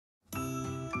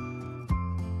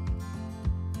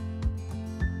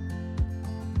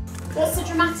What's the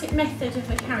dramatic method of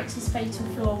a character's fatal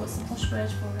flaw? What's the posh word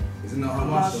for it? Isn't that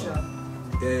harsher?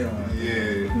 Yeah.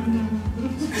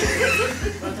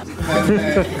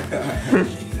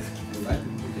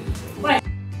 Right.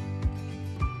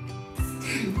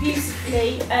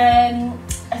 Beautifully,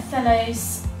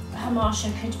 Othello's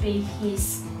hamartia could be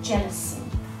his jealousy.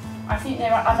 I think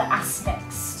there are other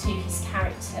aspects to his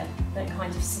character that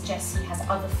kind of suggest he has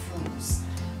other flaws.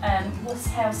 What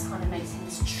else kind of makes him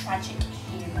this tragic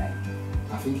hero?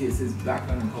 I think it's his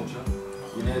background and culture.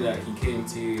 You know that he came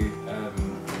to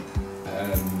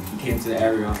the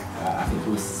area. I think he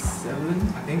was 7.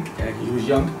 I think he was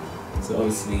young. So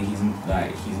obviously he's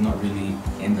not really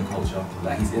in the culture.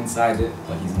 Like he's inside it,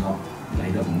 but he's not. Like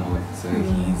he doesn't know it. So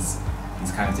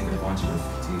he's kind of taking advantage of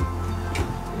it too.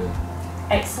 Yeah.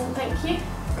 Excellent, thank you.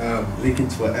 Linking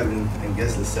to what Evan and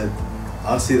Gessler said,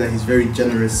 I'll say that he's very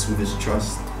generous with his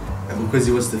trust, and because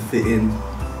he wants to fit in,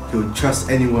 he'll trust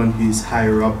anyone who's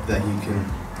higher up that he can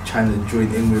try to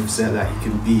join in with, so that he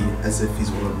can be as if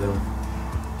he's one of them,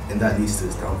 and that leads to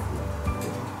his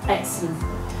downfall. Excellent.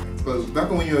 But back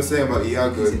on when you were saying about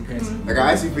Iago, like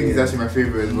I actually think he's actually my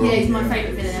favourite as well. Yeah, he's my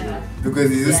favourite villain ever.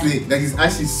 Because he's just like he's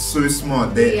actually so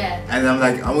smart. And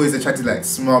I'm always attracted to like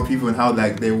smart people and how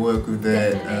like they work with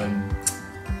their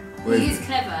He's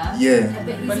clever. Yeah.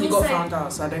 But he's But he also... got found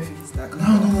out, so I don't think he's that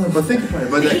clever. No, but think about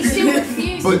it. But like, he still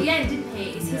refused at the end, didn't he?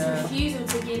 It's his refusal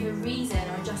to give a reason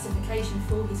or a justification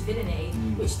for his villainy,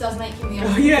 which does make him the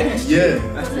only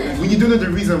yeah. When you don't know the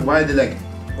reason why they like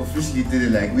officially did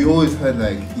it, like we always heard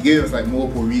like he gave us like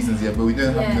multiple reasons, but we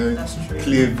don't have no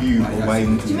clear view of why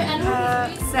he did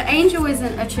it. So Angel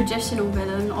isn't a traditional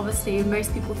villain. Obviously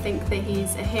most people think that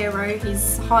he's a hero.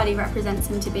 He's highly represents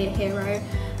him to be a hero,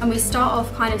 and we start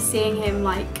off kind of seeing him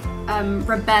like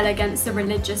rebel against the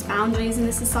religious boundaries in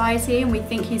the society, and we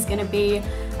think he's going to be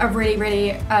a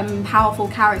really powerful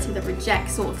character that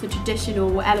rejects sort of the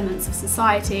traditional elements of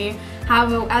society.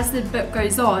 However, as the book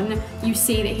goes on, you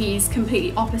see that he's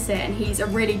completely opposite, and he's a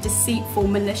really deceitful,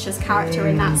 malicious character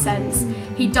in that sense.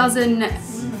 He doesn't,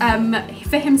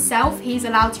 for himself, he's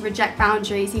allowed to reject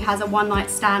boundaries. He has a one-night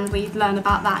stand, we've learned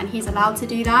about that, and he's allowed to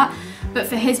do that. But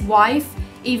for his wife,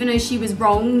 even though she was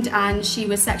wronged and she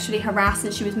was sexually harassed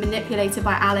and she was manipulated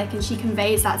by Alec, and she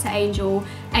conveys that to Angel,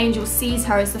 Angel sees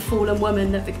her as the fallen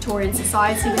woman that Victorian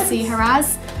society would see her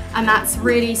as, and that's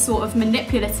really sort of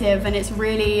manipulative, and it's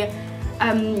really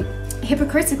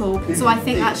hypocritical. So I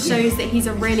think that shows that he's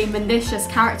a really malicious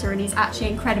character, and he's actually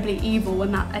incredibly evil,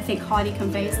 and that I think highly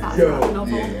conveys that throughout the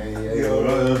novel.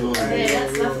 Yeah,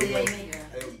 that's lovely, Amy.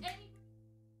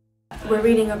 We're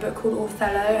reading a book called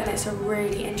Othello, and it's a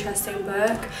really interesting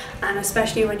book, and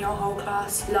especially when your whole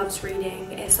class loves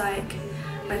reading, it's like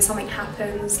when something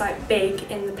happens like big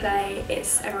in the play,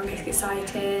 everyone gets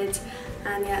excited,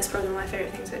 and yeah, it's probably one of my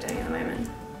favourite things we're doing at the moment.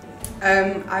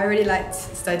 I really liked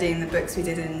studying the books we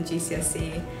did in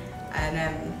GCSE,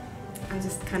 and I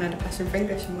just kind of had a passion for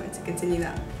English and wanted to continue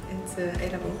that into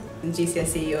A-level. In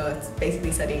GCSE you're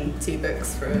basically studying 2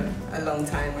 books for a long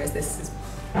time, whereas this is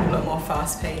a lot more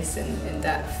fast-paced and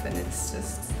in-depth, and it's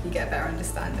just, you get a better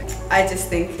understanding. I just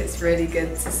think it's really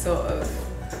good to sort of,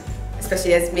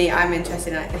 especially as me, I'm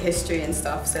interested in like the history and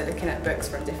stuff, so looking at books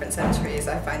from different centuries,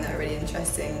 I find that really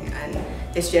interesting, and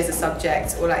history as a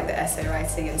subject, or like the essay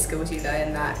writing and skills you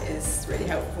learn, that is really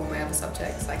helpful for my other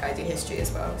subjects, like I do history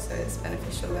as well, so it's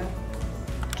beneficial there.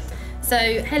 So,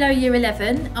 hello Year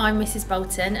 11, I'm Mrs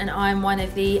Bolton, and I'm one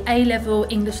of the A-level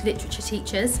English literature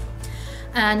teachers,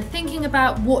 and thinking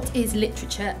about what is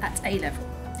literature at A-level.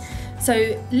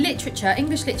 So literature,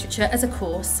 English literature as a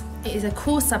course, it is a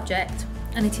core subject,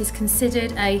 and it is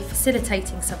considered a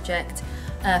facilitating subject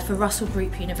for Russell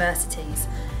Group universities.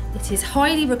 It is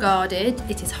highly regarded,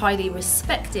 it is highly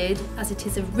respected, as it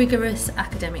is a rigorous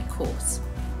academic course.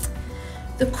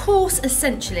 The course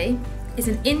essentially is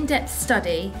an in-depth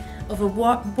study of a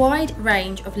wide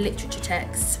range of literature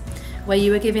texts, where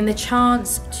you are given the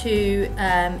chance to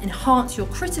enhance your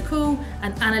critical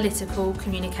and analytical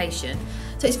communication.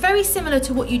 So it's very similar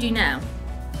to what you do now.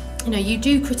 You know, you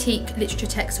do critique literature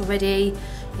texts already,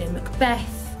 you know,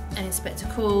 Macbeth and Inspector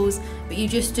Calls, but you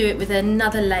just do it with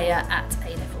another layer at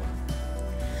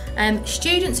A-level.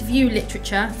 Students view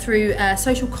literature through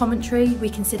social commentary. We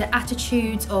consider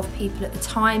attitudes of people at the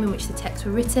time in which the texts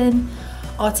were written.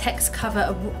 Our texts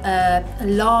cover a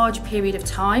large period of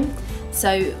time,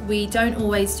 so we don't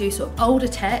always do sort of older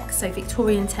texts, so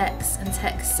Victorian texts and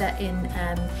texts set in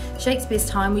Shakespeare's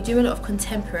time. We do a lot of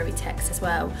contemporary texts as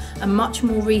well, and much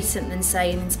more recent than,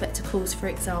 say, in Inspector Calls, for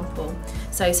example,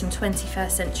 so some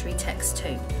 21st century texts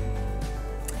too.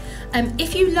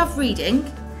 If you love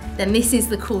reading, then this is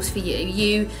the course for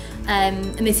you.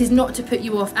 And this is not to put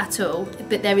you off at all,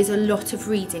 but there is a lot of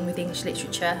reading with English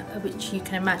literature, which you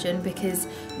can imagine, because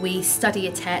we study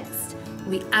a text,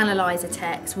 we analyse a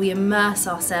text, we immerse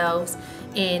ourselves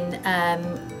in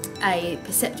a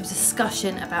perceptive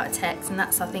discussion about a text, and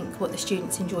that's, I think, what the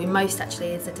students enjoy most actually,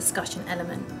 is the discussion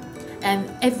element.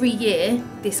 Every year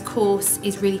this course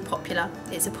is really popular.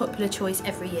 It's a popular choice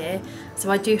every year, so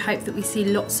I do hope that we see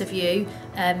lots of you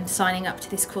signing up to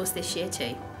this course this year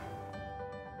too.